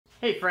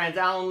Hey friends,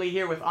 Alan Lee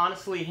here with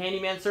Honestly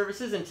Handyman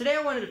Services, and today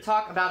I wanted to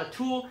talk about a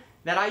tool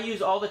that I use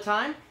all the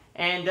time,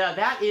 and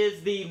that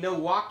is the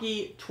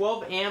Milwaukee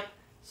 12 amp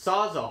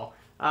sawzall.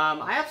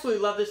 I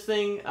absolutely love this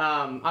thing.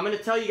 I'm going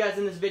to tell you guys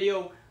in this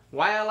video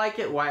why I like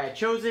it, why I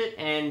chose it,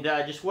 and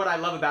just what I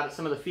love about it,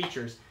 some of the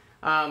features.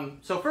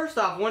 So first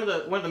off, one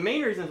of the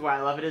main reasons why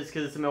I love it is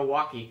because it's a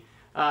Milwaukee.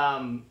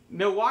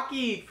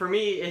 Milwaukee for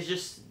me is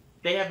just,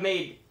 they have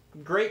made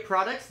great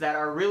products that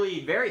are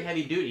really very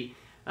heavy duty.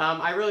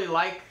 I really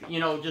like,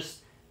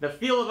 just the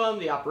feel of them,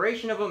 the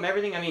operation of them,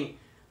 everything. I mean,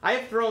 I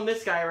have thrown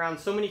this guy around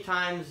so many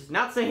times,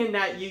 not saying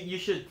that you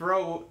should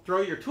throw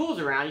your tools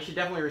around, you should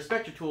definitely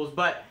respect your tools,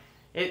 but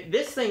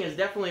this thing has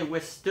definitely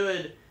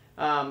withstood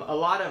a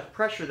lot of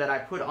pressure that I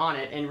put on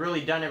it and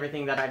really done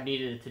everything that I've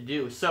needed it to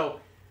do.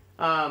 So,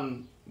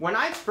 when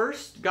I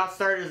first got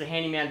started as a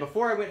handyman,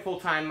 before I went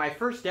full-time, my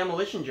first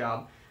demolition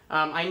job,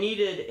 I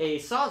needed a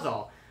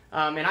sawzall.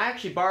 And I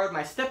actually borrowed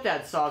my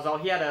stepdad's sawzall.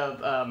 He had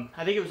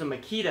I think it was a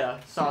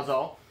Makita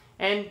sawzall,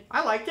 and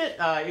I liked it.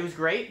 It was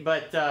great,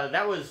 but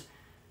that was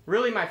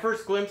really my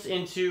first glimpse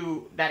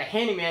into that a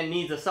handyman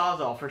needs a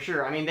sawzall for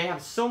sure. I mean, they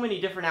have so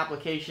many different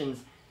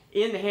applications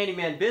in the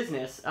handyman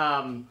business,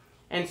 and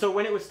so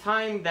when it was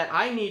time that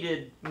I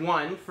needed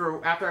one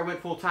for after I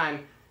went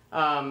full-time,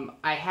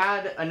 I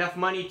had enough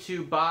money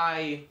to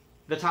buy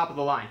the top of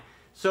the line.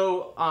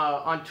 So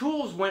on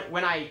tools,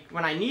 when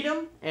I need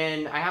them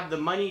and I have the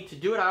money to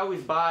do it, I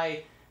always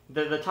buy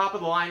the top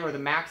of the line or the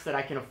max that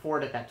I can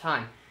afford at that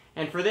time.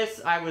 And for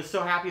this, I was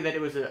so happy that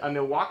it was a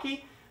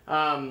Milwaukee.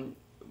 Some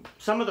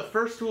of the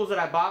first tools that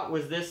I bought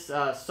was this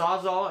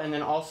sawzall, and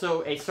then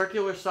also a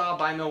circular saw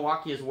by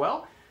Milwaukee as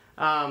well.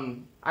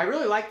 I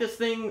really like this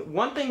thing.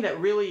 One thing that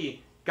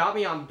really got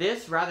me on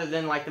this rather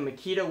than like the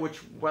Makita,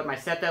 what my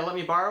stepdad let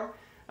me borrow,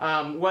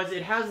 was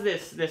it has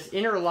this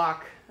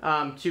interlock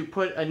to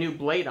put a new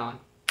blade on.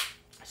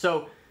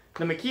 So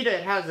the Makita,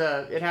 it has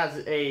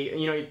a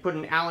you put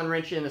an Allen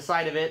wrench in the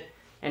side of it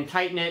and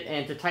tighten it,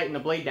 and to tighten the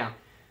blade down.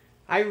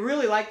 I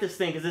really like this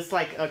thing because it's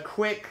like a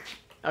quick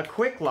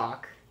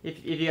lock.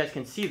 If you guys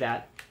can see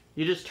that,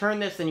 you just turn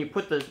this and you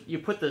put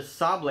the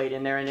saw blade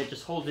in there, and it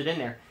just holds it in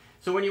there.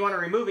 So when you want to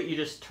remove it, you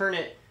just turn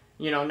it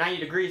 90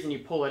 degrees and you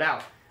pull it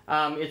out.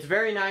 It's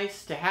very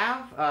nice to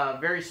have,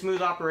 very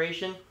smooth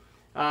operation.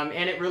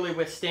 And it really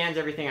withstands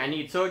everything I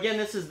need. So again,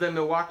 this is the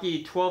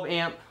Milwaukee 12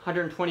 amp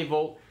 120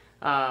 volt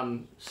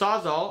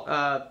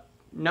sawzall,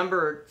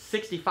 number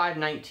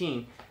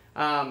 6519.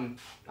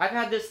 I've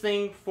had this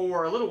thing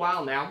for a little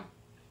while now,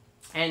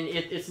 and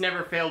it's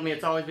never failed me.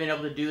 It's always been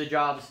able to do the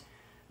jobs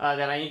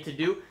that I need to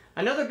do.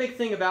 Another big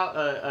thing about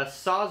a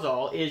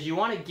sawzall is you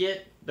want to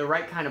get the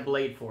right kind of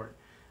blade for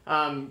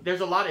it.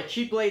 There's a lot of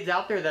cheap blades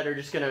out there that are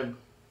just going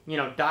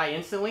to die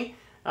instantly.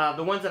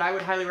 The ones that I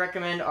would highly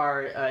recommend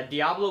are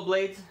Diablo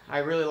blades. I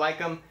really like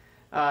them.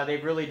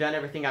 They've really done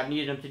everything I've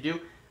needed them to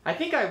do. I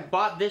think I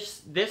bought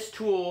this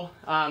tool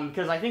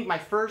because I think my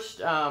first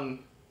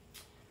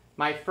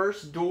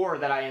door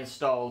that I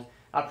installed,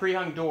 a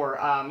pre-hung door,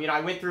 I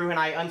went through and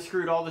I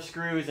unscrewed all the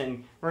screws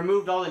and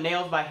removed all the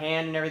nails by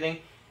hand and everything.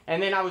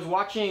 And then I was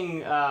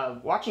watching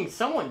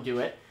someone do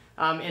it,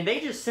 and they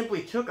just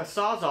simply took a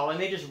sawzall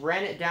and they just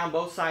ran it down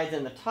both sides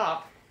and the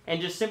top and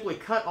just simply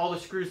cut all the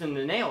screws and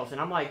the nails. And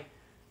I'm like,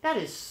 that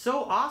is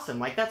so awesome.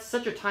 Like, that's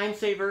such a time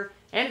saver,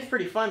 and it's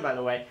pretty fun, by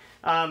the way.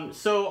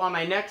 So on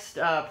my next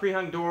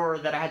pre-hung door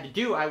that I had to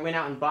do, I went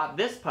out and bought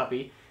this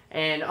puppy,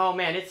 and oh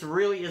man, it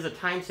really is a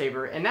time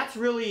saver. And that's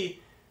really,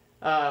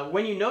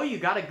 when you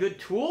got a good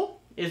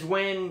tool, is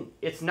when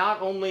it's not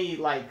only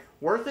like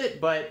worth it,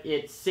 but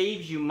it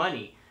saves you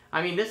money.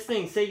 I mean, this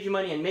thing saves you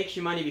money and makes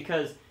you money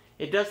because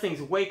it does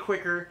things way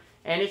quicker,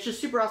 and it's just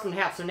super awesome to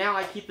have. So now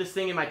I keep this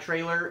thing in my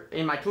trailer,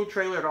 in my tool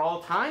trailer at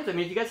all times. I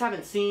mean, if you guys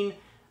haven't seen,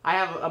 I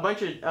have a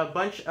bunch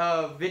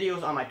of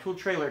videos on my tool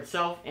trailer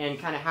itself, and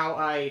kind of how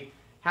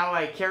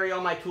I carry all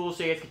my tools,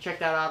 so you guys can check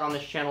that out on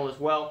this channel as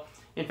well.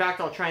 In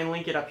fact, I'll try and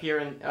link it up here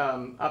and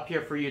up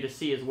here for you to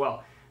see as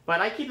well. But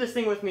I keep this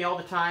thing with me all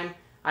the time.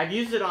 I've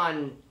used it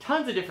on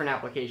tons of different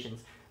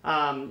applications.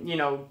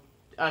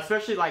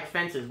 Especially like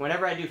fences.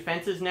 Whenever I do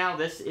fences now,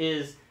 this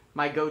is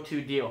my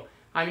go-to deal.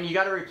 I mean, you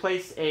got to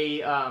replace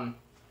a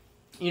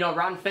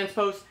rotten fence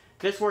post.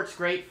 This works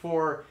great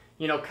for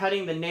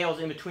cutting the nails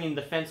in between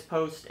the fence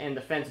post and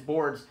the fence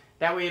boards.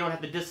 That way you don't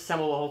have to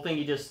disassemble the whole thing.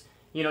 You just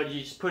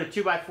put a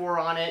 2x4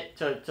 on it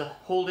to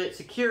hold it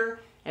secure,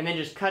 and then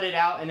just cut it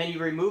out, and then you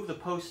remove the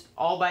post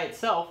all by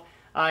itself.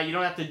 You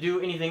don't have to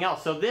do anything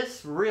else. So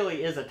this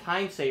really is a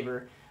time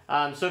saver.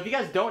 So if you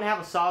guys don't have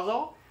a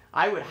sawzall,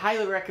 I would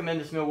highly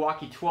recommend this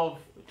Milwaukee 12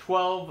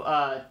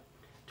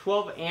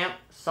 amp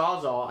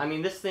sawzall. I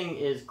mean, this thing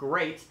is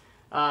great.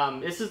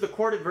 This is the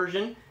corded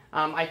version.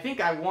 I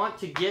think I want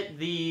to get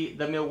the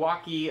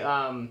Milwaukee,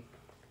 what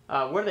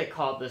do they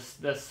call this?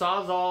 The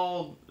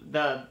sawzall,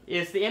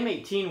 it's the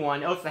M18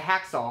 one. Oh, it's the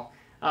hacksaw.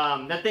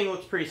 That thing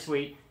looks pretty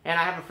sweet, and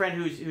I have a friend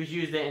who's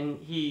used it,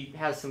 and he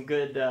has some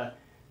good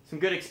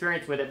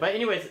experience with it. But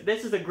anyways,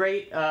 this is a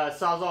great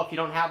sawzall if you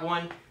don't have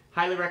one.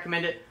 Highly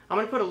recommend it. I'm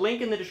going to put a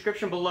link in the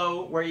description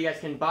below where you guys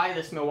can buy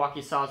this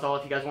Milwaukee Sawzall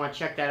if you guys want to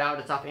check that out.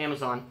 It's off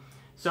Amazon.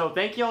 So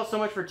thank you all so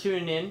much for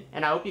tuning in,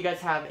 and I hope you guys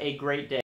have a great day.